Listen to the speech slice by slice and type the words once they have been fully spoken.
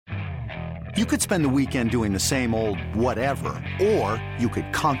You could spend the weekend doing the same old whatever, or you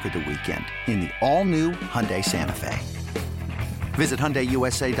could conquer the weekend in the all-new Hyundai Santa Fe. Visit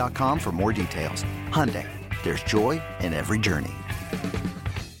HyundaiUSA.com for more details. Hyundai, there's joy in every journey.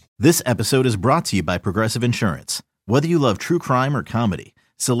 This episode is brought to you by Progressive Insurance. Whether you love true crime or comedy,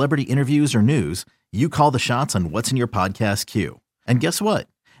 celebrity interviews or news, you call the shots on what's in your podcast queue. And guess what?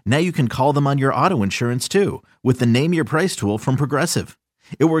 Now you can call them on your auto insurance too with the Name Your Price tool from Progressive.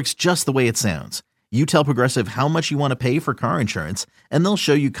 It works just the way it sounds. You tell Progressive how much you want to pay for car insurance, and they'll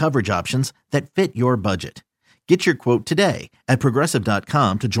show you coverage options that fit your budget. Get your quote today at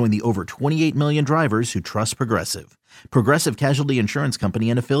Progressive.com to join the over 28 million drivers who trust Progressive. Progressive Casualty Insurance Company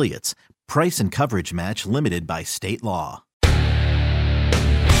and Affiliates. Price and coverage match limited by state law.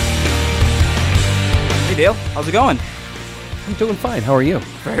 Hey Dale, how's it going? I'm doing fine. How are you?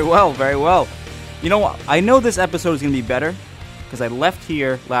 Very well, very well. You know what? I know this episode is going to be better because I left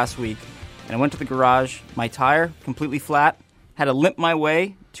here last week and I went to the garage. My tire completely flat. Had to limp my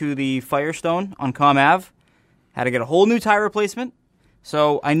way to the Firestone on Com Ave. Had to get a whole new tire replacement.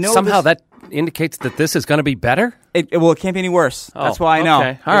 So I know somehow that indicates that this is going to be better. It can't be any worse. That's why I know.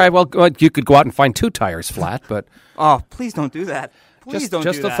 Okay. All right. Well, you could go out and find 2 tires flat, but oh, please don't do that. Please don't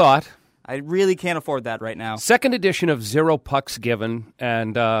do that. Just a thought. I really can't afford that right now. Second edition of Zero Pucks Given,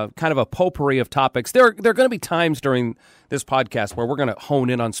 and kind of a potpourri of topics. There are going to be times during this podcast where we're going to hone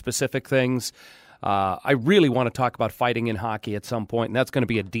in on specific things. I really want to talk about fighting in hockey at some point, and that's going to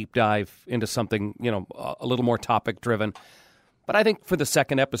be a deep dive into something, a little more topic driven. But I think for the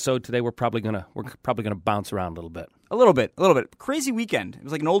second episode today, we're probably gonna bounce around a little bit. A little bit. Crazy weekend. It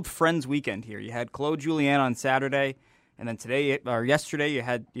was like an old friends weekend here. You had Claude Julien on Saturday. And then yesterday, you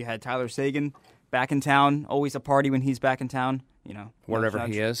had Tyler Seguin back in town. Always a party when he's back in town. Wherever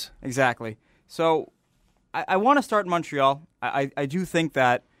he is. Exactly. So I want to start in Montreal. I do think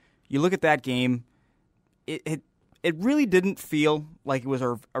that you look at that game, it really didn't feel like it was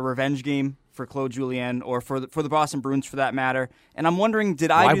a revenge game for Claude Julien or for the Boston Bruins for that matter. And I'm wondering,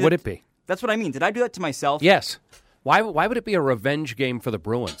 why would it be? That's what I mean. Did I do that to myself? Yes. Why would it be a revenge game for the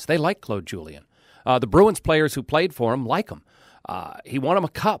Bruins? They like Claude Julien. The Bruins players who played for him like him. He won him a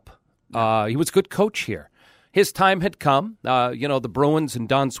cup. He was a good coach here. His time had come. The Bruins and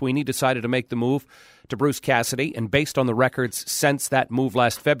Don Sweeney decided to make the move to Bruce Cassidy, and based on the records since that move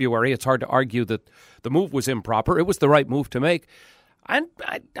last February, it's hard to argue that the move was improper. It was the right move to make. I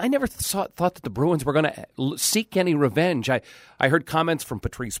never thought that the Bruins were going to seek any revenge. I heard comments from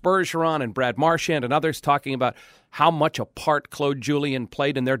Patrice Bergeron and Brad Marchand and others talking about how much a part Claude Julien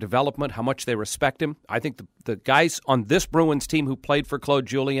played in their development, how much they respect him. I think the guys on this Bruins team who played for Claude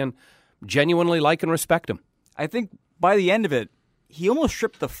Julien genuinely like and respect him. I think by the end of it, he almost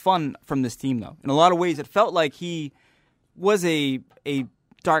stripped the fun from this team, though. In a lot of ways, it felt like he was a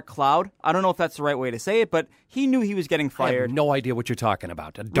dark cloud. I don't know if that's the right way to say it, but he knew he was getting fired. I have no idea what you're talking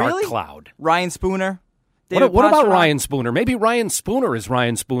about. A dark cloud. Ryan Spooner. What about Ryan Spooner? Maybe Ryan Spooner is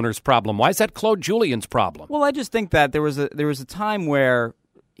Ryan Spooner's problem. Why is that Claude Julien's problem? Well, I just think that there was a time where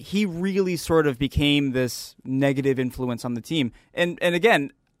he really sort of became this negative influence on the team. And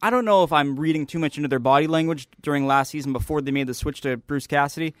again, I don't know if I'm reading too much into their body language during last season before they made the switch to Bruce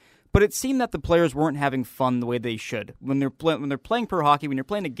Cassidy, but it seemed that the players weren't having fun the way they should. When they're playing pro hockey, when you're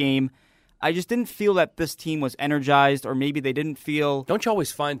playing a game, I just didn't feel that this team was energized, or maybe they didn't feel... Don't you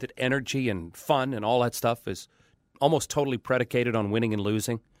always find that energy and fun and all that stuff is almost totally predicated on winning and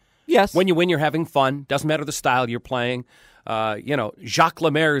losing? Yes. When you win, you're having fun. Doesn't matter the style you're playing. Jacques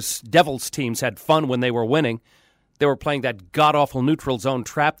Lemaire's Devils teams had fun when they were winning. They were playing that god-awful neutral zone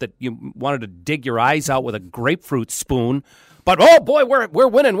trap that you wanted to dig your eyes out with a grapefruit spoon. But, oh, boy, we're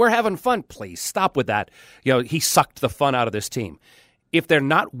winning. We're having fun. Please, stop with that. He sucked the fun out of this team. If they're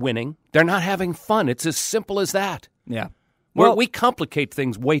not winning, they're not having fun. It's as simple as that. Yeah. Well, we complicate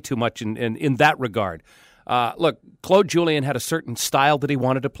things way too much in that regard. Look, Claude Julien had a certain style that he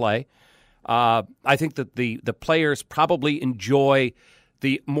wanted to play. I think that the players probably enjoy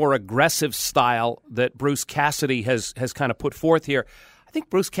the more aggressive style that Bruce Cassidy has kind of put forth here. I think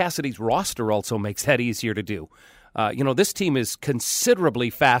Bruce Cassidy's roster also makes that easier to do. This team is considerably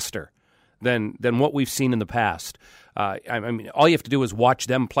faster than what we've seen in the past. All you have to do is watch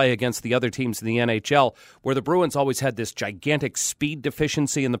them play against the other teams in the NHL, where the Bruins always had this gigantic speed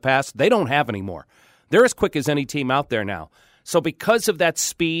deficiency in the past. They don't have anymore. They're as quick as any team out there now. So because of that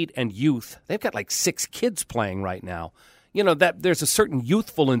speed and youth, they've got like 6 kids playing right now. That there's a certain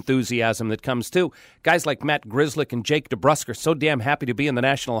youthful enthusiasm that comes too. Guys like Matt Grzelcyk and Jake DeBrusk are so damn happy to be in the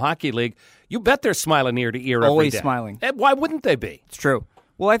National Hockey League. You bet they're smiling ear to ear every day. Always smiling. Why wouldn't they be? It's true.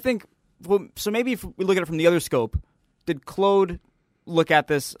 Well, I think, so maybe if we look at it from the other scope, did Claude look at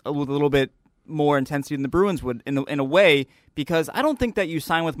this with a little bit more intensity than the Bruins would in a way, because I don't think that you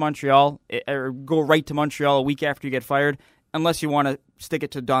sign with Montreal or go right to Montreal a week after you get fired unless you want to stick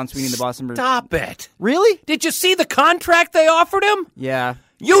it to Don Sweeney and the Boston Bruins. Stop it. Really? Did you see the contract they offered him? Yeah.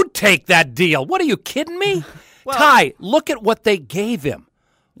 You'd take that deal. What, are you kidding me? Well, Ty, look at what they gave him.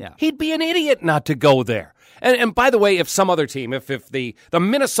 Yeah. He'd be an idiot not to go there. And by the way, if some other team, if the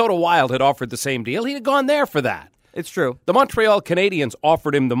Minnesota Wild had offered the same deal, he'd have gone there for that. It's true. The Montreal Canadiens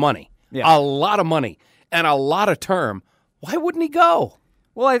offered him the money. Yeah. A lot of money and a lot of term. Why wouldn't he go?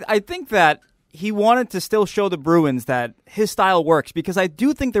 Well, I think that he wanted to still show the Bruins that his style works, because I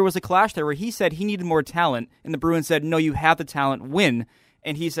do think there was a clash there where he said he needed more talent, and the Bruins said, no, you have the talent, win.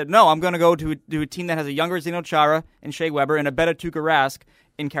 And he said, no, I'm going to go to a team that has a younger Zdeno Chara and Shea Weber and a better Tuukka Rask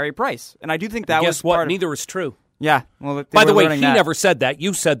and Carey Price. And I do think that was Guess what? part of... Neither is true. Yeah. Well, by the way, he never said that.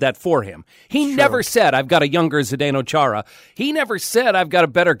 You said that for him. He never said, I've got a younger Zdeno Chara. He never said, I've got a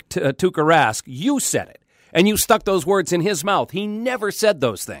better Tuukka Rask. You said it. And you stuck those words in his mouth. He never said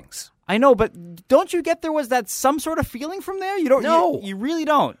those things. I know, but don't you get there was that some sort of feeling from there? You don't. No. You really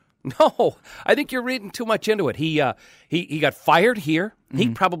don't. No, I think you're reading too much into it. He got fired here. Mm-hmm. He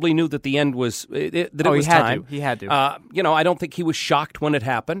probably knew that the end was it was time. He had to. I don't think he was shocked when it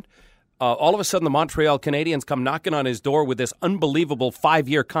happened. All of a sudden, the Montreal Canadiens come knocking on his door with this unbelievable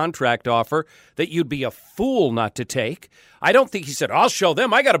 5-year contract offer that you'd be a fool not to take. I don't think he said, I'll show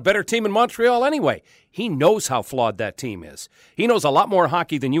them. I got a better team in Montreal anyway. He knows how flawed that team is. He knows a lot more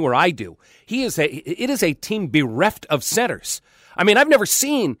hockey than you or I do. It is a team bereft of centers. I mean, I've never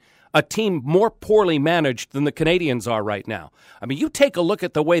seen a team more poorly managed than the Canadiens are right now. I mean, you take a look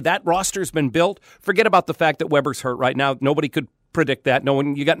at the way that roster's been built. Forget about the fact that Weber's hurt right now. Nobody could predict that.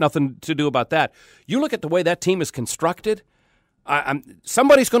 You got nothing to do about that. You look at the way that team is constructed.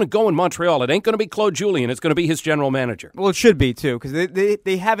 Somebody's going to go in Montreal. It ain't going to be Claude Julien. It's going to be his general manager. Well, it should be, too, because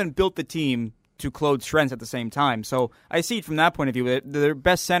they haven't built the team to Claude's strengths at the same time. So I see it from that point of view. Their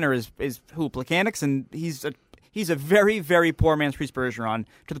best center is who? Plekanec, and he's a very, very poor man's Priest Bergeron,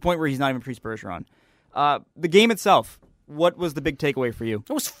 to the point where he's not even Priest Bergeron. The game itself, what was the big takeaway for you?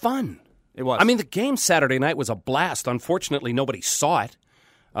 It was fun. It was. I mean, the game Saturday night was a blast. Unfortunately, nobody saw it.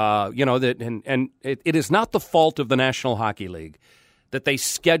 It is not the fault of the National Hockey League that they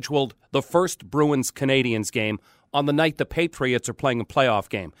scheduled the first Bruins-Canadiens game on the night the Patriots are playing a playoff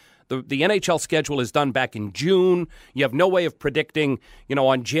game. The NHL schedule is done back in June. You have no way of predicting,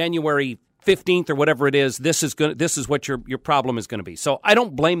 on January 15th or whatever it is, this is what your problem is going to be. So I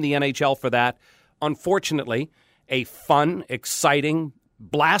don't blame the NHL for that. Unfortunately, a fun, exciting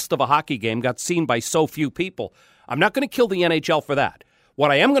blast of a hockey game got seen by so few people. I'm not going to kill the NHL for that.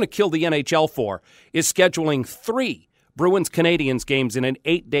 What I am going to kill the NHL for is scheduling 3 Bruins-Canadiens games in an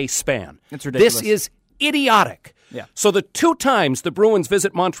 8-day span. It's ridiculous. This is idiotic. Yeah. So the 2 times the Bruins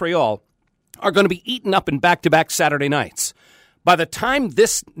visit Montreal are going to be eaten up in back-to-back Saturday nights. By the time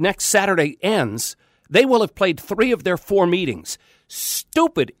this next Saturday ends, they will have played 3 of their 4 meetings.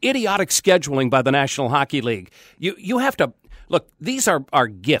 Stupid, idiotic scheduling by the National Hockey League. You have to... Look, these are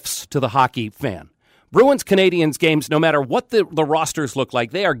gifts to the hockey fan. Bruins-Canadiens games, no matter what the rosters look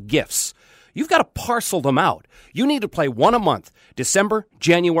like, they are gifts. You've got to parcel them out. You need to play 1 a month, December,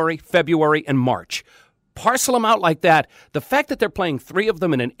 January, February, and March. Parcel them out like that. The fact that they're playing 3 of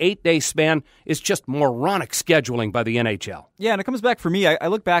them in an 8-day span is just moronic scheduling by the NHL. Yeah, and it comes back for me. I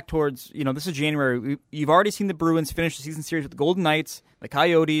look back towards, this is January. You've already seen the Bruins finish the season series with the Golden Knights, the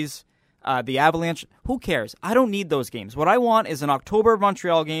Coyotes, the Avalanche. Who cares? I don't need those games. What I want is an October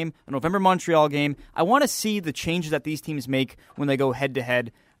Montreal game, a November Montreal game. I want to see the changes that these teams make when they go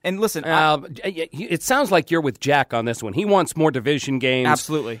head-to-head. And listen, it sounds like you're with Jack on this one. He wants more division games.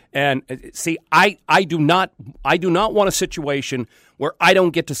 Absolutely. And see, I do not want a situation where I don't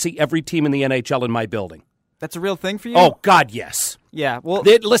get to see every team in the NHL in my building. That's a real thing for you? Oh God, yes. Yeah. Well,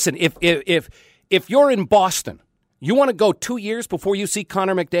 listen, if you're in Boston, you want to go 2 years before you see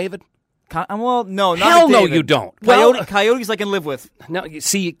Connor McDavid? Well, no, not Hell McDavid. no, you don't. Coyotes I can live with. No, you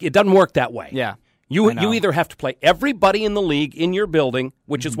see, it doesn't work that way. Yeah. You either have to play everybody in the league in your building,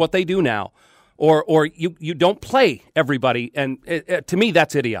 which is what they do now, or you don't play everybody, and to me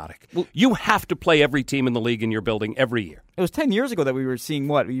that's idiotic. Well, you have to play every team in the league in your building every year. It was 10 years ago that we were seeing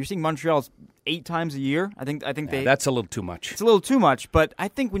what? You were seeing Montreal 8 times a year. I think that's a little too much. It's a little too much, but I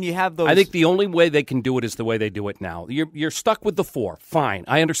think when you have those, I think the only way they can do it is the way they do it now. You're stuck with the 4. Fine,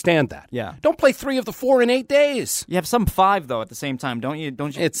 I understand that. Yeah. Don't play 3 of the 4 in 8 days. You have some 5 though at the same time, don't you?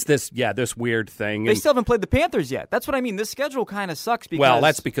 It's this weird thing. They still haven't played the Panthers yet. That's what I mean. This schedule kind of sucks because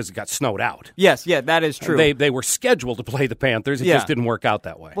that's because it got snowed out. Yes, yeah, that is true. They were scheduled to play the Panthers. It just didn't work out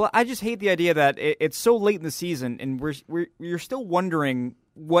that way. Well, I just hate the idea that it's so late in the season and you're still wondering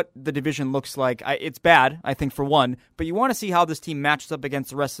what the division looks like. It's bad, I think, for one, but you want to see how this team matches up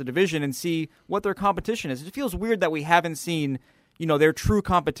against the rest of the division and see what their competition is. It feels weird that we haven't seen, their true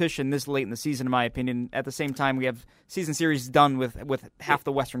competition this late in the season, in my opinion. At the same time, we have season series done with half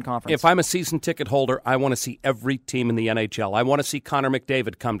the Western Conference. If I'm a season ticket holder, I want to see every team in the NHL. I want to see Connor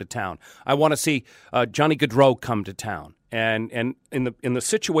McDavid come to town. I want to see Johnny Gaudreau come to town. And in the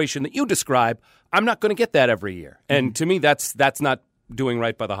situation that you describe, I'm not going to get that every year. And to me, that's not doing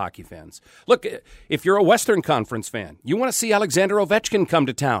right by the hockey fans. Look, if you're a Western Conference fan, you want to see Alexander Ovechkin come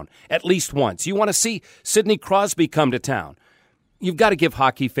to town at least once. You want to see Sidney Crosby come to town. You've got to give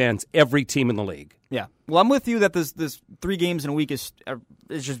hockey fans every team in the league. Yeah. Well, I'm with you that this 3 games in a week is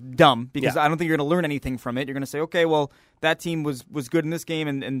just dumb because I don't think you're going to learn anything from it. You're going to say, okay, well, that team was good in this game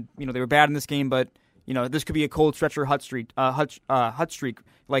and they were bad in this game, but this could be a cold stretch or hot streak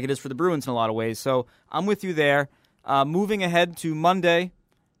like it is for the Bruins in a lot of ways. So I'm with you there. Moving ahead to Monday,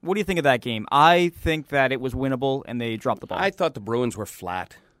 what do you think of that game? I think that it was winnable and they dropped the ball. I thought the Bruins were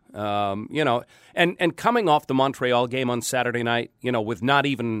flat. And coming off the Montreal game on Saturday night, with not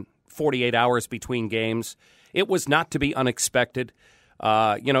even 48 hours between games, it was not to be unexpected.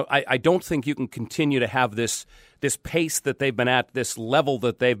 I don't think you can continue to have this pace that they've been at, this level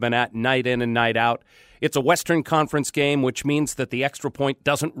that they've been at night in and night out. It's a Western Conference game, which means that the extra point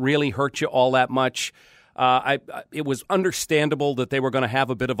doesn't really hurt you all that much. It was understandable that they were going to have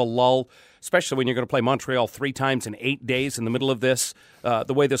a bit of a lull, especially when you're going to play Montreal 3 times in 8 days in the middle of this,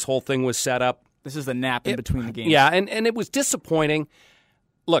 the way this whole thing was set up. This is the nap in between the games. Yeah, and it was disappointing.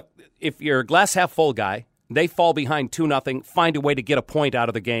 Look, if you're a glass-half-full guy, they fall behind 2-0, find a way to get a point out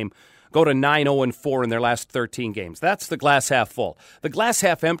of the game, go to 9-0-4 in their last 13 games. That's the glass half full. The glass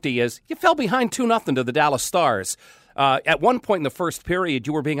half empty is you fell behind 2-0 to the Dallas Stars. At one point in the first period,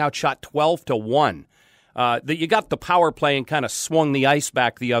 you were being outshot 12-1. You got the power play and kind of swung the ice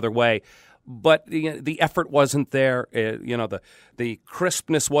back the other way. But the effort wasn't there. The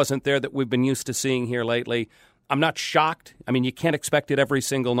crispness wasn't there that we've been used to seeing here lately. I'm not shocked. I mean, you can't expect it every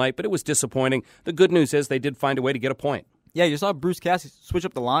single night, but it was disappointing. The good news is they did find a way to get a point. Yeah, you saw Bruce Cassidy switch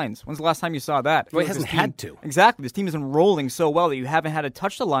up the lines. When's the last time you saw that? Well, he hasn't had to. Exactly. This team has been rolling so well that you haven't had to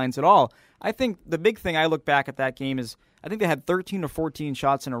touch the lines at all. I think the big thing I look back at that game is I think they had 13 or 14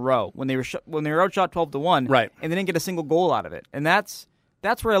 shots in a row when they were outshot 12-1, right? And they didn't get a single goal out of it. And that's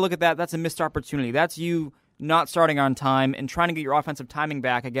where I look at that. That's a missed opportunity. That's you not starting on time and trying to get your offensive timing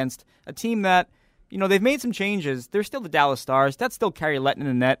back against a team that, they've made some changes. They're still the Dallas Stars. That's still Carey Letton in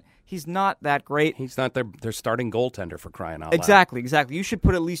the net. He's not that great. He's not their starting goaltender, for crying out loud. Exactly. You should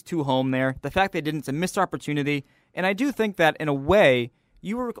put at least 2 home there. The fact they didn't, it's a missed opportunity. And I do think that, in a way,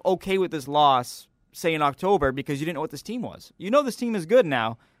 you were okay with this loss, say, in October, because you didn't know what this team was. You know this team is good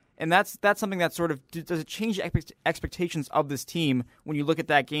now, and that's something that sort of, does it change the expectations of this team when you look at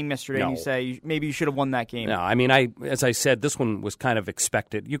that game yesterday and you say, maybe you should have won that game? No, I mean, as I said, this one was kind of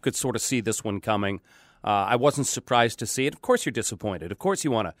expected. You could sort of see this one coming. I wasn't surprised to see it. Of course you're disappointed. Of course you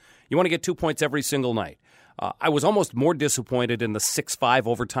want to get 2 points every single night. I was almost more disappointed in the 6-5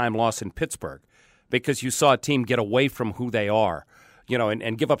 overtime loss in Pittsburgh because you saw a team get away from who they are,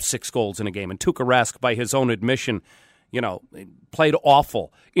 and give up 6 goals in a game. And Tuukka Rask, by his own admission, played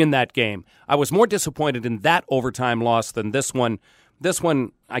awful in that game. I was more disappointed in that overtime loss than this one. This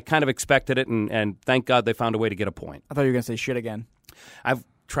one, I kind of expected it, and thank God they found a way to get a point. I thought you were going to say shit again. I've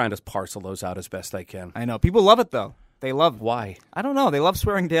trying to parcel those out as best I can. I know. People love it, though. They love. Why? I don't know. They love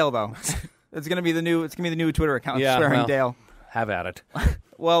Swearing Dale, though. It's gonna be the new Twitter account, Swearing Dale. Have at it.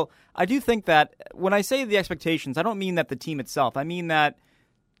 Well, I do think that when I say the expectations, I don't mean that the team itself. I mean that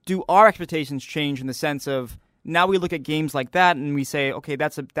do our expectations change in the sense of now we look at games like that and we say, okay,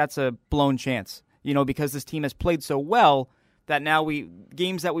 that's a blown chance, because this team has played so well that now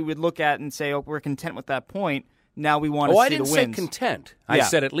games that we would look at and say, oh, we're content with that point. Now we want to see the wins. I didn't say content. I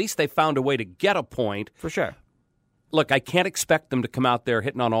said at least they found a way to get a point. For sure. Look, I can't expect them to come out there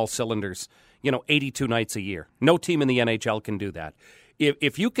hitting on all cylinders, 82 nights a year. No team in the NHL can do that.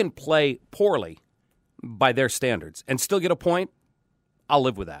 If you can play poorly by their standards and still get a point, I'll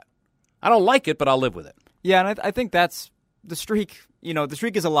live with that. I don't like it, but I'll live with it. Yeah, and I think that's the streak. The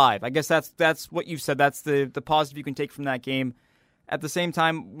streak is alive. I guess that's what you said. That's the positive you can take from that game. At the same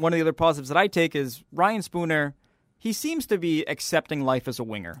time, one of the other positives that I take is Ryan Spooner. He seems to be accepting life as a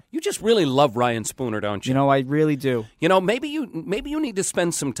winger. You just really love Ryan Spooner, don't you? I really do. Maybe you need to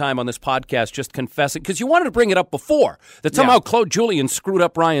spend some time on this podcast just confessing, because you wanted to bring it up before, that somehow Claude Julien screwed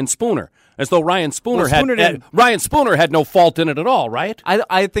up Ryan Spooner, as though Ryan Spooner had no fault in it at all, right?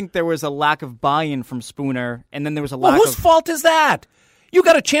 I think there was a lack of buy-in from Spooner, and then there was a lack whose fault is that? You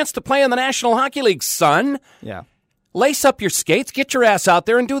got a chance to play in the National Hockey League, son. Yeah. Lace up your skates, get your ass out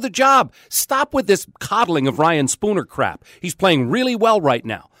there and do the job. Stop with this coddling of Ryan Spooner crap. He's playing really well right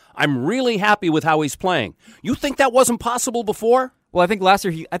now. I'm really happy with how he's playing. You think that wasn't possible before? Well, I think last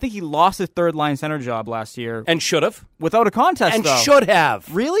year he lost his third-line center job last year. And should have. Without a contest, and though. Should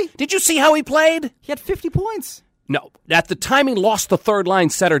have. Really? Did you see how he played? He had 50 points. No. At the time he lost the third-line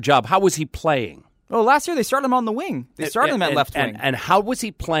center job, how was he playing? Oh, last year they started him on the wing. They started him at left wing. And how was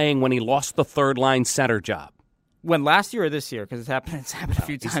he playing when he lost the third-line center job? When, last year or this year? Because it's happened a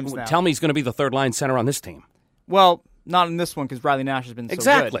few times now. Tell me he's going to be the third-line center on this team. Well, not in this one because Riley Nash has been so good.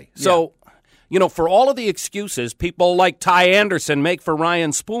 Exactly. So, for all of the excuses people like Ty Anderson make for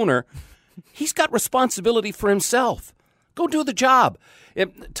Ryan Spooner, he's got responsibility for himself. Go do the job.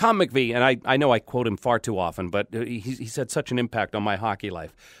 Tom McVie, and I know I quote him far too often, but he's had such an impact on my hockey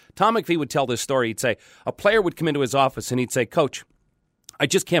life. Tom McVie would tell this story. He'd say, a player would come into his office and he'd say, Coach, I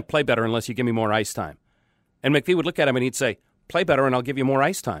just can't play better unless you give me more ice time. And McVie would look at him and he'd say, play better and I'll give you more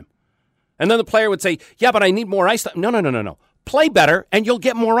ice time. And then the player would say, yeah, but I need more ice time. No. Play better and you'll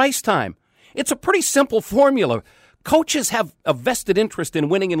get more ice time. It's a pretty simple formula. Coaches have a vested interest in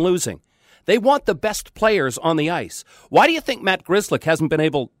winning and losing. They want the best players on the ice. Why do you think Matt Grzelcyk hasn't been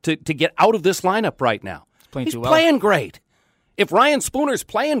able to get out of this lineup right now? He's playing great. If Ryan Spooner's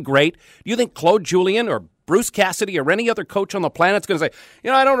playing great, do you think Claude Julien or Bruce Cassidy or any other coach on the planet's going to say,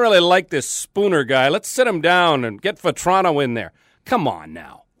 I don't really like this Spooner guy. Let's sit him down and get Vetrano in there. Come on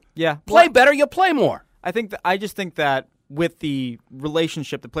now. Yeah. Play better, you play more. I just think that with the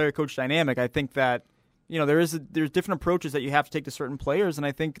relationship, the player-coach dynamic, I think that there's different approaches that you have to take to certain players, and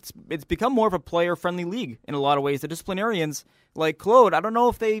I think it's become more of a player-friendly league in a lot of ways. The disciplinarians like Claude, I don't know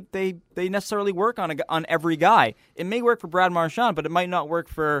if they necessarily work on every guy. It may work for Brad Marchand, but it might not work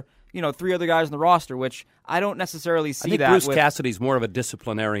for three other guys on the roster, which I don't necessarily see. I think Bruce Cassidy's more of a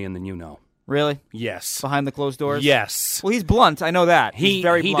disciplinarian than you know. Really? Yes. Behind the closed doors? Yes. Well, he's blunt. I know that. He's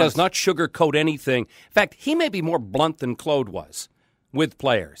very blunt. He does not sugarcoat anything. In fact, he may be more blunt than Claude was with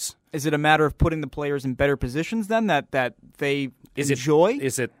players. Is it a matter of putting the players in better positions then that they enjoy?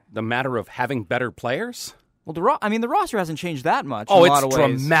 Is it the matter of having better players? Well, the roster hasn't changed that much. Oh, in a lot it's of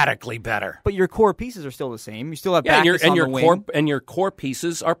ways. Dramatically better. But your core pieces are still the same. You still have Backus on the wing. And your core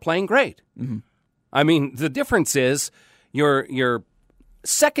pieces are playing great. Mm-hmm. I mean, the difference is your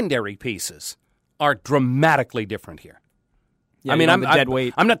secondary pieces are dramatically different here. Yeah, I mean, the dead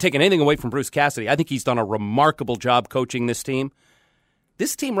weight. I'm not taking anything away from Bruce Cassidy. I think he's done a remarkable job coaching this team.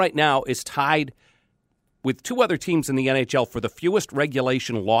 This team right now is tied with two other teams in the NHL for the fewest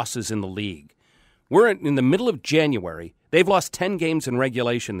regulation losses in the league. We're in the middle of January. They've lost 10 games in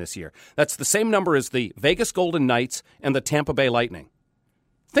regulation this year. That's the same number as the Vegas Golden Knights and the Tampa Bay Lightning.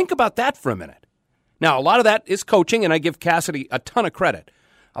 Think about that for a minute. Now, a lot of that is coaching, and I give Cassidy a ton of credit.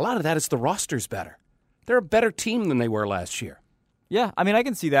 A lot of that is the roster's better. They're a better team than they were last year. Yeah, I mean, I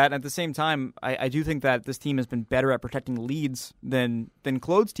can see that. At the same time, I do think that this team has been better at protecting leads than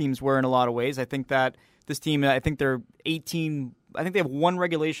Claude's teams were in a lot of ways. I think that this team, I think they're 18. I think they have one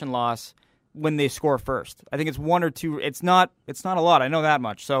regulation loss when they score first. I think it's one or two. It's not a lot. I know that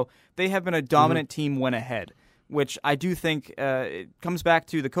much. So they have been a dominant team when ahead, which I do think it comes back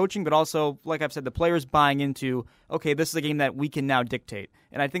to the coaching, but also, like I've said, the players buying into, okay, this is a game that we can now dictate.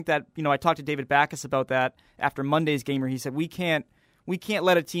 And I think that, I talked to David Backus about that after Monday's game where he said, we can't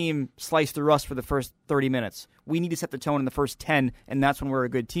let a team slice through us for the first 30 minutes. We need to set the tone in the first 10, and that's when we're a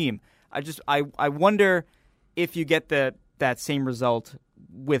good team. I wonder if you get that same result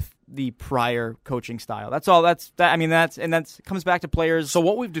with the prior coaching style. That's all. That comes back to players. So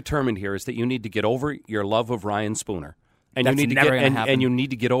what we've determined here is that you need to get over your love of Ryan Spooner, and That's you need never to gonna happen. and you need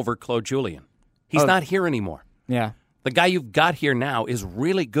to get over Claude Julien. He's not here anymore. Yeah, the guy you've got here now is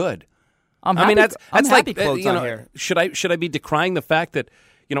really good. I'm I mean, happy like Claude's on here. Should I be decrying the fact that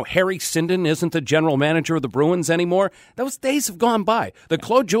Harry Sinden isn't the general manager of the Bruins anymore? Those days have gone by. The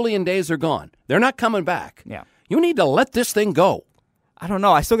Claude Julien days are gone. They're not coming back. Yeah, you need to let this thing go. I don't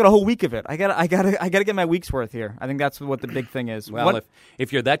know. I still got a whole week of it. I gotta get my week's worth here. I think that's what the big thing is. Well,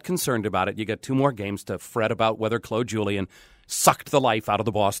 if you're that concerned about it, you got 2 more games to fret about whether Claude Julien sucked the life out of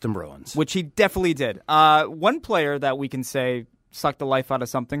the Boston Bruins, which he definitely did. One player that we can say sucked the life out of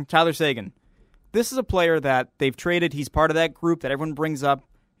something, Tyler Seguin. This is a player that they've traded. He's part of that group that everyone brings up.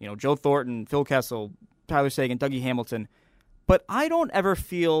 Joe Thornton, Phil Kessel, Tyler Seguin, Dougie Hamilton. But I don't ever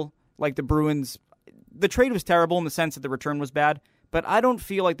feel like the Bruins. The trade was terrible in the sense that the return was bad. But I don't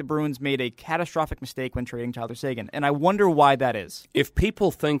feel like the Bruins made a catastrophic mistake when trading Tyler Seguin, and I wonder why that is. If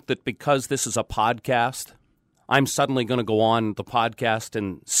people think that because this is a podcast, I'm suddenly going to go on the podcast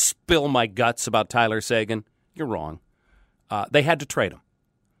and spill my guts about Tyler Seguin, you're wrong. They had to trade him.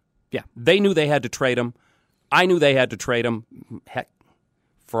 Yeah, they knew they had to trade him. I knew they had to trade him. Heck,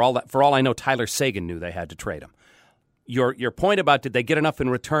 for all I know, Tyler Seguin knew they had to trade him. Your point about did they get enough in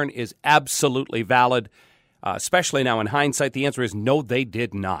return is absolutely valid, especially now in hindsight. The answer is no, they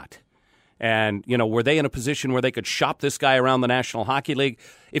did not. And, were they in a position where they could shop this guy around the National Hockey League?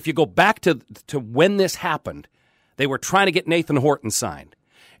 If you go back to when this happened, they were trying to get Nathan Horton signed.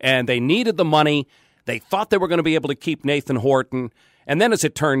 And they needed the money. They thought they were going to be able to keep Nathan Horton. And then, as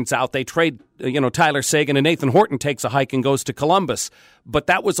it turns out, they trade, Tyler Seguin, and Nathan Horton takes a hike and goes to Columbus. But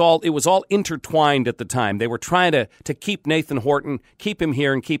it was all intertwined at the time. They were trying to keep Nathan Horton, keep him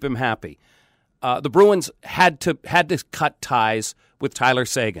here, and keep him happy. The Bruins had to cut ties with Tyler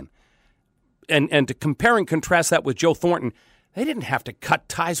Seguin. And to compare and contrast that with Joe Thornton, they didn't have to cut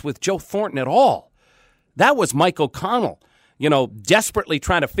ties with Joe Thornton at all. That was Mike O'Connell, desperately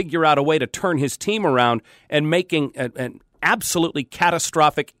trying to figure out a way to turn his team around and making an absolutely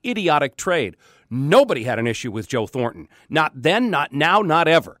catastrophic, idiotic trade. Nobody had an issue with Joe Thornton. Not then, not now, not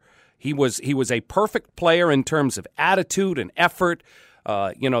ever. He was a perfect player in terms of attitude and effort.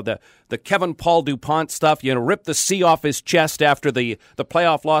 The Kevin Paul DuPont stuff, rip the C off his chest after the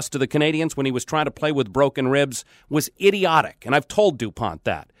playoff loss to the Canadiens when he was trying to play with broken ribs was idiotic. And I've told DuPont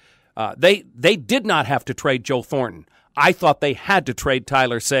that. They did not have to trade Joe Thornton. I thought they had to trade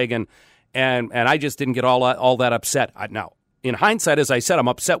Tyler Seguin, and I just didn't get all that upset. Now, in hindsight, as I said, I'm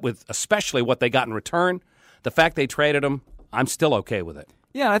upset with especially what they got in return. The fact they traded him, I'm still okay with it.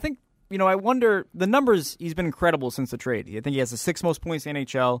 Yeah, I think, I wonder, the numbers, he's been incredible since the trade. I think he has the 6th most points in the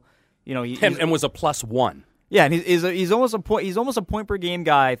NHL. And was a +1. Yeah, and he's almost a point per game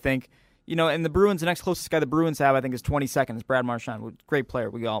guy, I think. And the Bruins, the next closest guy the Bruins have, I think, is 22nd. It's Brad Marchand, great player.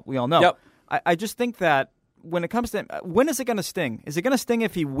 We all know. Yep. I just think that when it comes to when is it going to sting? Is it going to sting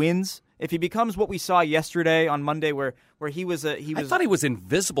if he wins? If he becomes what we saw yesterday on Monday, where he was. I thought he was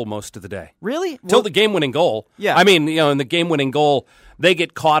invisible most of the day. Really? Till the game-winning goal. Yeah. I mean, in the game-winning goal, they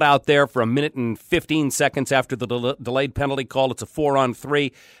get caught out there for 1 minute and 15 seconds after the delayed penalty call. It's a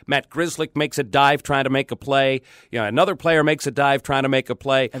 4-on-3. Matt Grzelcyk makes a dive trying to make a play. Another player makes a dive trying to make a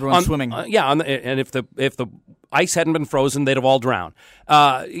play. Everyone's swimming. And if the ice hadn't been frozen, they'd have all drowned.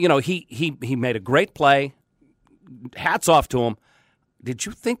 He made a great play. Hats off to him. Did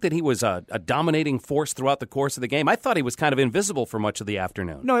you think that he was a dominating force throughout the course of the game? I thought he was kind of invisible for much of the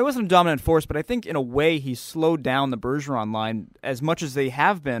afternoon. No, he wasn't a dominant force, but I think in a way he slowed down the Bergeron line as much as they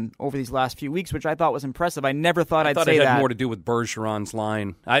have been over these last few weeks, which I thought was impressive. I never thought I'd say that. It had more to do with Bergeron's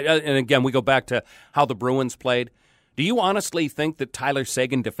line. And again, we go back to how the Bruins played. Do you honestly think that Tyler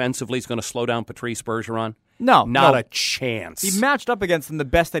Seguin defensively is going to slow down Patrice Bergeron? No. Not a chance. He matched up against him the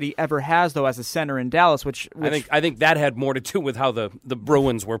best that he ever has, though, as a center in Dallas, which I think that had more to do with how the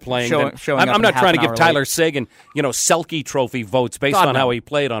Bruins were playing. I'm not trying to give Tyler Seguin, Selke Trophy votes based on how he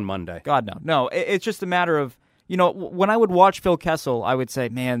played on Monday. God, no. No, it's just a matter of, when I would watch Phil Kessel, I would say,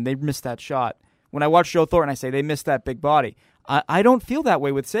 man, they missed that shot. When I watch Joe Thornton, I say, they missed that big body. I don't feel that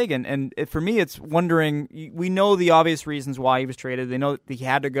way with Seguin, and for me, it's wondering. We know the obvious reasons why he was traded. They know that he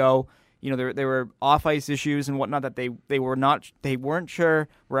had to go. There were off ice issues and whatnot that they weren't sure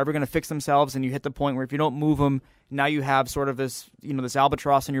were ever going to fix themselves. And you hit the point where if you don't move him, now you have sort of this this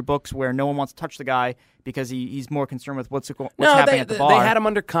albatross in your books where no one wants to touch the guy because he's more concerned with what's happening at the bar. They had him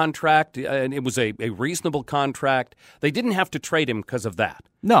under contract, and it was a reasonable contract. They didn't have to trade him because of that.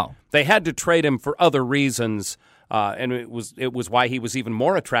 No, they had to trade him for other reasons. And it was why he was even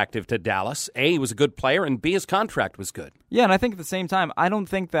more attractive to Dallas. A, he was a good player, and B, his contract was good. Yeah, and I think at the same time, I don't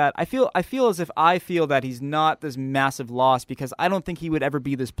think that I feel as if I feel that he's not this massive loss because I don't think he would ever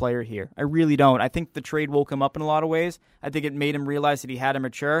be this player here. I really don't. I think the trade woke him up in a lot of ways. I think it made him realize that he had to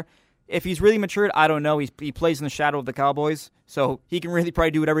mature. If he's really matured, I don't know. He plays in the shadow of the Cowboys, so he can really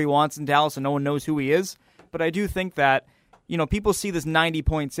probably do whatever he wants in Dallas, and no one knows who he is. But I do think that. People see this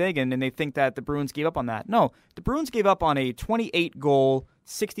 90-point Seguin and they think that the Bruins gave up on that. No, the Bruins gave up on a 28-goal,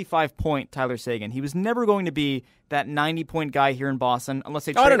 65-point Tyler Seguin. He was never going to be that 90-point guy here in Boston unless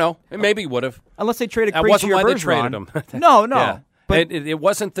they. I don't know. Maybe he would have. Unless they traded. That wasn't why they traded him. No. Yeah. But it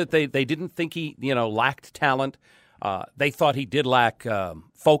wasn't that they didn't think he lacked talent. They thought he did lack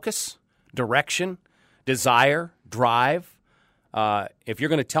focus, direction, desire, drive. If you're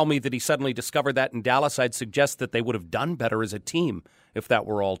going to tell me that he suddenly discovered that in Dallas, I'd suggest that they would have done better as a team if that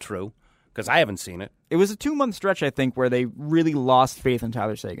were all true, because I haven't seen it. It was a 2-month stretch, I think, where they really lost faith in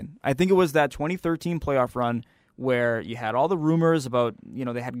Tyler Seguin. I think it was that 2013 playoff run where you had all the rumors about,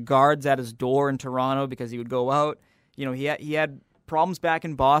 they had guards at his door in Toronto because he would go out. He had problems back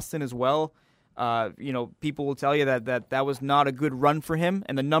in Boston as well. People will tell you that was not a good run for him,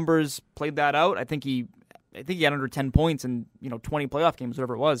 and the numbers played that out. I think he I think he had under 10 points in 20 playoff games,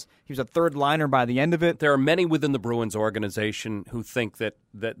 whatever it was. He was a third liner by the end of it. There are many within the Bruins organization who think that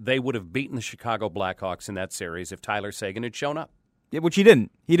they would have beaten the Chicago Blackhawks in that series if Tyler Seguin had shown up. Yeah, which he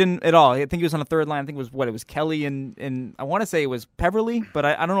didn't. He didn't at all. I think he was on a third line. I think it was Kelly and I want to say it was Peverly, but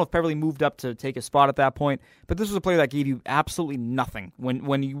I don't know if Peverly moved up to take a spot at that point. But this was a player that gave you absolutely nothing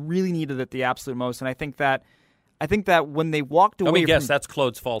when you really needed it the absolute most. And I think that when they walked away, let me guess, that's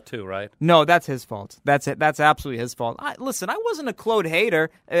Claude's fault too, right? No, that's his fault. That's it. That's absolutely his fault. Listen, I wasn't a Claude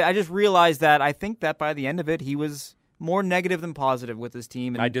hater. I just realized that I think that by the end of it, he was more negative than positive with his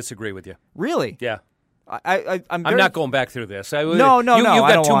team. And I disagree with you. Really? Yeah. I'm not going back through this. No. You've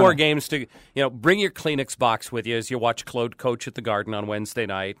got two more games to, bring your Kleenex box with you as you watch Claude coach at the Garden on Wednesday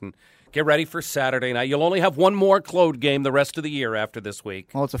night and get ready for Saturday night. You'll only have one more Claude game the rest of the year after this week.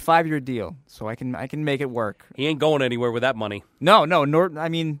 Well, it's a 5-year deal, so I can make it work. He ain't going anywhere with that money. No.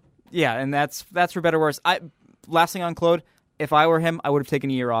 Yeah, and that's for better or worse. Last thing on Claude, if I were him, I would have taken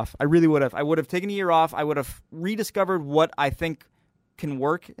a year off. I really would have. I would have taken a year off. I would have rediscovered what I think can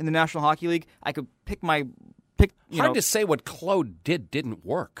work in the National Hockey League. I could pick. Hard to say what Claude didn't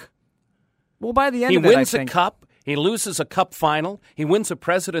work. Well, by the end he of it, wins a cup. He loses a cup final. He wins a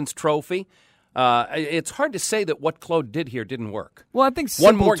President's Trophy. It's hard to say that what Claude did here didn't work. Well, I think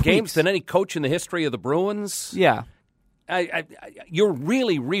won more games than any coach in the history of the Bruins. Yeah. You're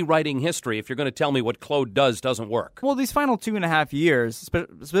really rewriting history if you're going to tell me what Claude doesn't work. Well, these final 2.5 years,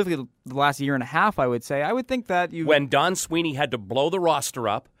 specifically the last year and a half, I would think that when Don Sweeney had to blow the roster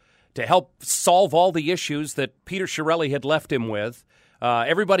up to help solve all the issues that Peter Chiarelli had left him with,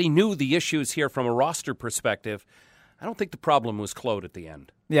 everybody knew the issues here from a roster perspective. I don't think the problem was Claude at the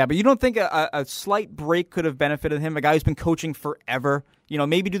end. Yeah, but you don't think a slight break could have benefited him? A guy who's been coaching forever,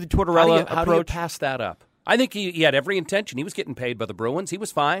 maybe do the Tortorella approach. How do you pass that up? I think he had every intention. He was getting paid by the Bruins. He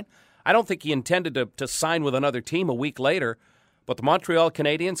was fine. I don't think he intended to sign with another team a week later. But the Montreal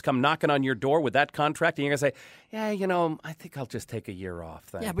Canadiens come knocking on your door with that contract, and you're going to say, yeah, I think I'll just take a year off.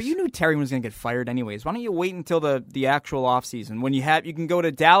 Thanks. Yeah, but you knew Terry was going to get fired anyways. Why don't you wait until the actual offseason? When you can go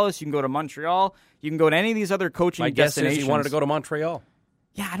to Dallas, you can go to Montreal, you can go to any of these other coaching destinations. My guess is he wanted to go to Montreal.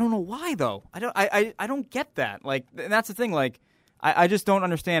 Yeah, I don't know why, though. I don't get that. Like, and that's the thing, like, I just don't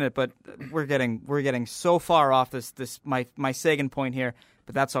understand it, but we're getting so far off this my Seguin point here,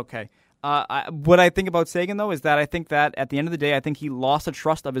 but that's okay. What I think about Seguin, though, is that I think that at the end of the day, I think he lost the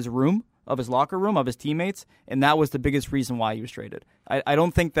trust of his room, of his locker room, of his teammates, and that was the biggest reason why he was traded. I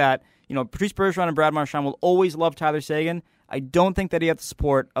don't think that, Patrice Bergeron and Brad Marchand will always love Tyler Seguin. I don't think that he had the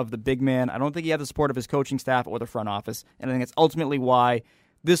support of the big man. I don't think he had the support of his coaching staff or the front office, and I think it's ultimately why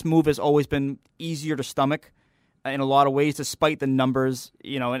this move has always been easier to stomach in a lot of ways, despite the numbers,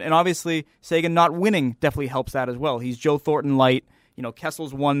 and obviously Seguin not winning definitely helps that as well. He's Joe Thornton light.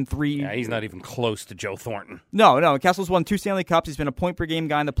 Kessel's won 3. Yeah, he's not even close to Joe Thornton. No. Kessel's won 2 Stanley Cups. He's been a point-per-game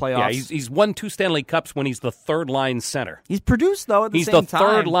guy in the playoffs. Yeah, he's won 2 Stanley Cups when he's the third-line center. He's produced, though, at the same time. He's the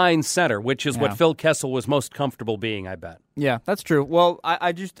third-line center, which is what Phil Kessel was most comfortable being, I bet. Yeah, that's true. Well,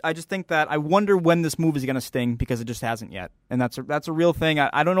 I just think that I wonder when this move is going to sting because it just hasn't yet. And that's a real thing.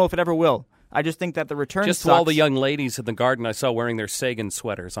 I don't know if it ever will. I just think that the return just sucks. All the young ladies at the Garden I saw wearing their Seguin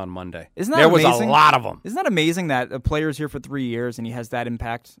sweaters on Monday. Isn't that there amazing? Was a lot of them. Isn't that amazing that a player's here for 3 years and he has that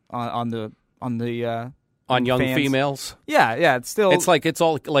impact on young fans? Females? Yeah, it's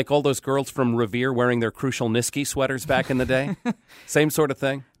all those girls from Revere wearing their Crucial Niski sweaters back in the day. Same sort of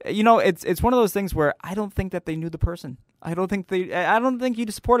thing. It's one of those things where I don't think that they knew the person. I don't think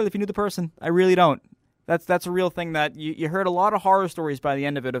you'd support it if you knew the person. I really don't. That's a real thing that you heard a lot of horror stories by the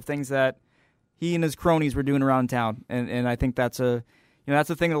end of it of things that he and his cronies were doing around town, and I think that's the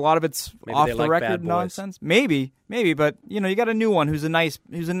thing. A lot of it's maybe off they the like record nonsense. Maybe, but you got a new one who's a nice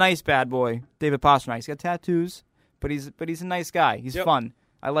bad boy, David Pastrnak. He's got tattoos, but he's a nice guy. He's fun.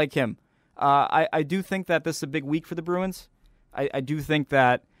 I like him. I do think that this is a big week for the Bruins. I do think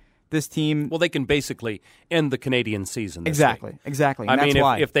that this team... Well, they can basically end the Canadian season this Exactly. week. Exactly. I mean,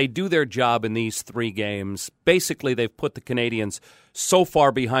 if they do their job in these 3 games, basically they've put the Canadians so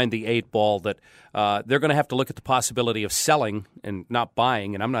far behind the 8 ball that they're going to have to look at the possibility of selling and not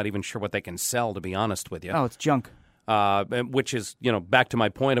buying, and I'm not even sure what they can sell, to be honest with you. Oh, it's junk. Which is, back to my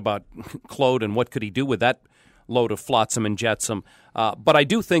point about Claude and what could he do with that load of flotsam and jetsam. But I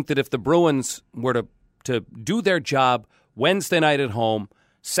do think that if the Bruins were to do their job Wednesday night at home,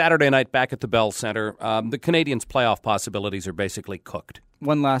 Saturday night back at the Bell Center, the Canadiens' playoff possibilities are basically cooked.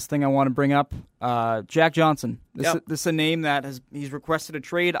 One last thing I want to bring up, Jack Johnson. This is a name that he's requested a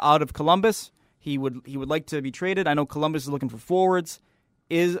trade out of Columbus. He would like to be traded. I know Columbus is looking for forwards.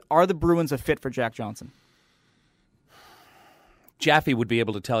 Are the Bruins a fit for Jack Johnson? Jaffe would be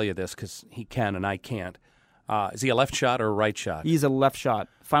able to tell you this because he can and I can't. Is he a left shot or a right shot? He's a left shot.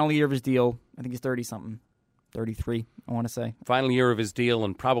 Final year of his deal. I think he's 30-something. 33, I want to say. Final year of his deal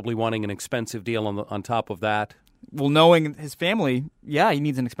and probably wanting an expensive deal on top of that. Well, knowing his family, yeah, he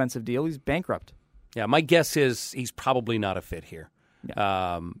needs an expensive deal. He's bankrupt. Yeah, my guess is he's probably not a fit here.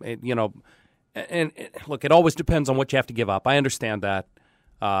 Yeah. And look, it always depends on what you have to give up. I understand that.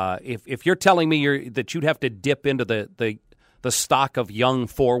 If you're telling me that you'd have to dip into the stock of young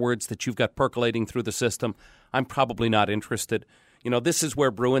forwards that you've got percolating through the system, I'm probably not interested. This is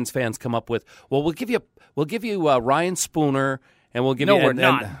where Bruins fans come up with, well, we'll give you Ryan Spooner, and we'll give you. No, we're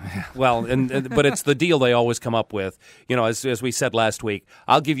not. But it's the deal they always come up with. As we said last week,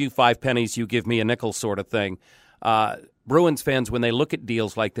 I'll give you 5 pennies, you give me a nickel, sort of thing. Bruins fans, when they look at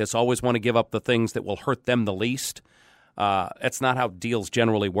deals like this, always want to give up the things that will hurt them the least. That's not how deals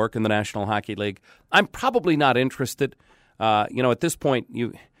generally work in the National Hockey League. I'm probably not interested. At this point,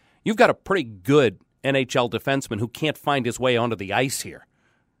 you've got a pretty good NHL defenseman who can't find his way onto the ice here.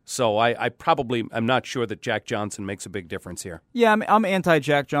 So I'm not sure that Jack Johnson makes a big difference here. Yeah, I'm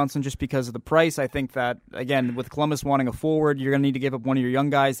anti-Jack Johnson just because of the price. I think that, again, with Columbus wanting a forward, you're going to need to give up one of your young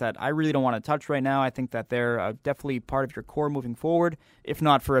guys that I really don't want to touch right now. I think that they're definitely part of your core moving forward, if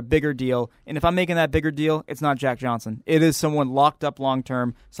not for a bigger deal. And if I'm making that bigger deal, it's not Jack Johnson. It is someone locked up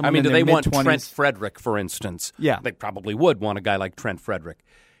long-term. Do they want Trent Frederick, for instance? Yeah. They probably would want a guy like Trent Frederick.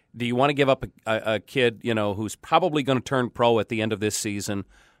 Do you want to give up a kid, who's probably going to turn pro at the end of this season,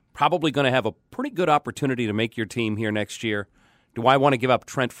 probably going to have a pretty good opportunity to make your team here next year? Do I want to give up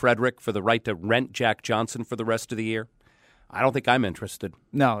Trent Frederick for the right to rent Jack Johnson for the rest of the year? I don't think I'm interested.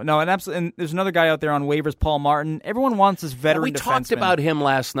 No, and there's another guy out there on waivers, Paul Martin. Everyone wants this veteran defenseman. We talked about him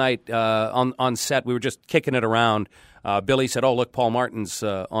last night on set. We were just kicking it around. Billy said, oh, look, Paul Martin's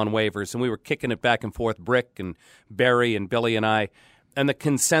on waivers. And we were kicking it back and forth, Brick and Barry and Billy and I. And the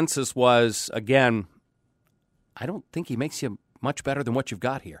consensus was, again, I don't think he makes you much better than what you've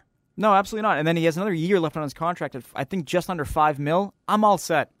got here. No, absolutely not. And then he has another year left on his contract at, I think, just under $5 million. I'm all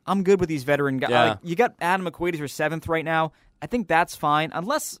set. I'm good with these veteran guys. Yeah. You got Adam McQuaid as your 7th right now. I think that's fine.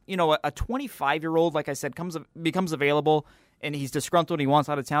 Unless, a 25-year-old, like I said, becomes available and he's disgruntled and he wants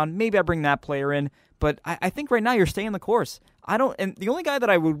out of town, maybe I bring that player in. But I think right now you're staying the course. And the only guy that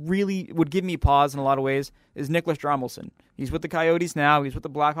I would give me pause in a lot of ways is Nicholas Dromelson. He's with the Coyotes now. He's with the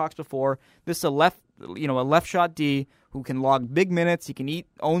Blackhawks before. This is a left shot D who can log big minutes. He can eat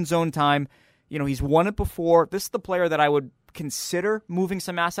own zone time. He's won it before. This is the player that I would consider moving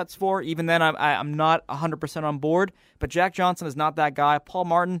some assets for. Even then, I'm not 100% on board. But Jack Johnson is not that guy. Paul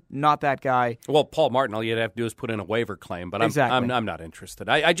Martin, not that guy. Well, Paul Martin, all you'd have to do is put in a waiver claim. But exactly. I'm not interested.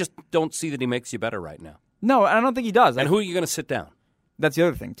 I just don't see that he makes you better right now. No, I don't think he does. And who are you going to sit down? That's the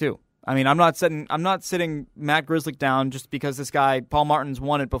other thing too. I mean, I'm not sitting Matt Grzelcyk down just because this guy Paul Martin's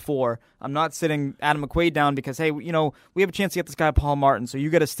won it before. I'm not sitting Adam McQuaid down because hey, we have a chance to get this guy Paul Martin, so you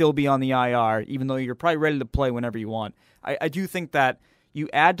got to still be on the IR, even though you're probably ready to play whenever you want. I do think that you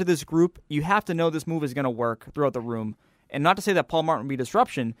add to this group, you have to know this move is going to work throughout the room. And not to say that Paul Martin would be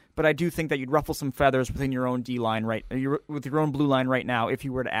disruption, but I do think that you'd ruffle some feathers within your own D line with your own blue line right now if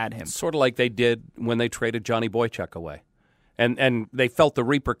you were to add him. Sort of like they did when they traded Johnny Boychuk away. And they felt the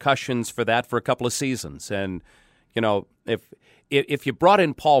repercussions for that for a couple of seasons. And, if you brought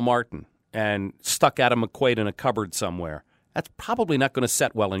in Paul Martin and stuck Adam McQuaid in a cupboard somewhere, that's probably not going to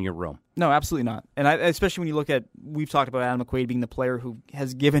set well in your room. No, absolutely not. And especially when you look at, we've talked about Adam McQuaid being the player who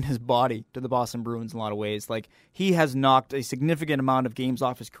has given his body to the Boston Bruins in a lot of ways. Like, he has knocked a significant amount of games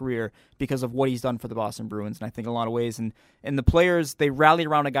off his career because of what he's done for the Boston Bruins, and I think in a lot of ways. And the players, they rally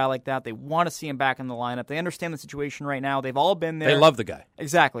around a guy like that. They want to see him back in the lineup. They understand the situation right now. They've all been there. They love the guy.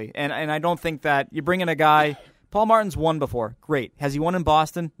 Exactly. And I don't think that you bring in a guy, Paul Martin's won before. Great. Has he won in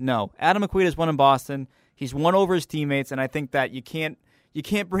Boston? No. Adam McQuaid has won in Boston. He's won over his teammates, and I think that you can't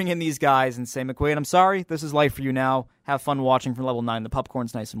bring in these guys and say, McQuaid, I'm sorry, this is life for you now. Have fun watching from level 9. The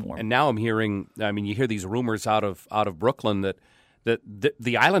popcorn's nice and warm. And now I'm hearing, you hear these rumors out of Brooklyn that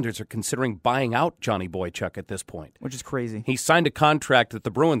the Islanders are considering buying out Johnny Boychuk at this point. Which is crazy. He signed a contract that the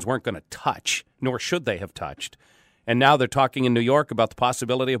Bruins weren't going to touch, nor should they have touched. And now they're talking in New York about the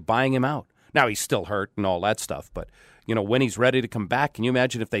possibility of buying him out. Now, he's still hurt and all that stuff, but when he's ready to come back, can you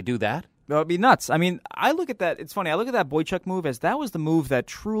imagine if they do that? That would be nuts. I mean, I look at that. It's funny. I look at that Boychuk move as that was the move that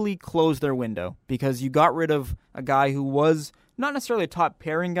truly closed their window because you got rid of a guy who was not necessarily a top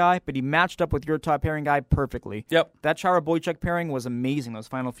pairing guy, but he matched up with your top pairing guy perfectly. Yep. That Chara Boychuk pairing was amazing those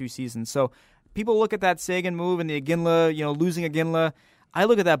final few seasons. So people look at that Seguin move and the Iginla, losing Iginla. I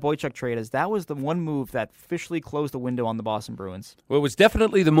look at that Boychuk trade as that was the one move that officially closed the window on the Boston Bruins. Well, it was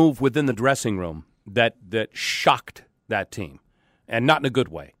definitely the move within the dressing room that shocked that team, and not in a good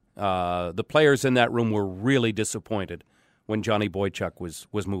way. The players in that room were really disappointed when Johnny Boychuk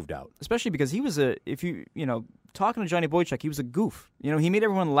was moved out. Especially because he was talking to Johnny Boychuk, he was a goof. He made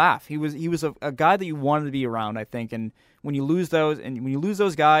everyone laugh. He was a guy that you wanted to be around, I think. And when you lose those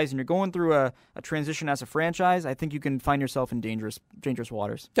guys, and you're going through a transition as a franchise, I think you can find yourself in dangerous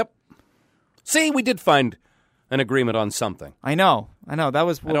waters. Yep. See, we did find an agreement on something. I know. That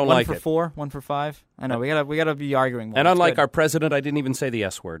was I don't one like for it. 4, 1 for 5. I know. We gotta be arguing more. And It's unlike good. our president, I didn't even say the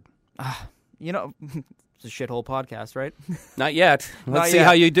S word. It's a shithole podcast, right? Not yet. Let's Not see yet.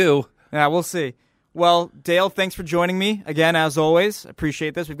 how you do. Yeah, we'll see. Well, Dale, thanks for joining me again, as always.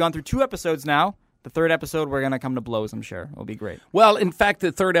 Appreciate this. We've gone through 2 episodes now. The 3rd episode, we're going to come to blows, I'm sure. It'll be great. Well, in fact,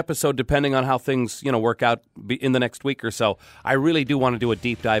 the 3rd episode, depending on how things work out in the next week or so, I really do want to do a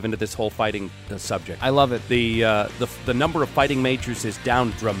deep dive into this whole fighting subject. I love it. The number of fighting majors is down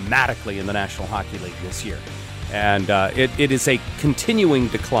dramatically in the National Hockey League this year. And it is a continuing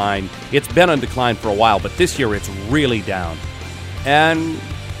decline. It's been on decline for a while, but this year it's really down. And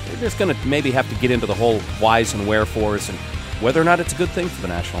we're just going to maybe have to get into the whole whys and wherefores and whether or not it's a good thing for the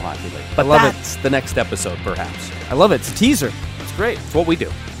National Hockey League. But that's the next episode, perhaps. I love it. It's a teaser. It's great. It's what we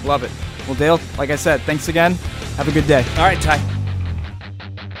do. Love it. Well, Dale, like I said, thanks again. Have a good day. All right, Ty.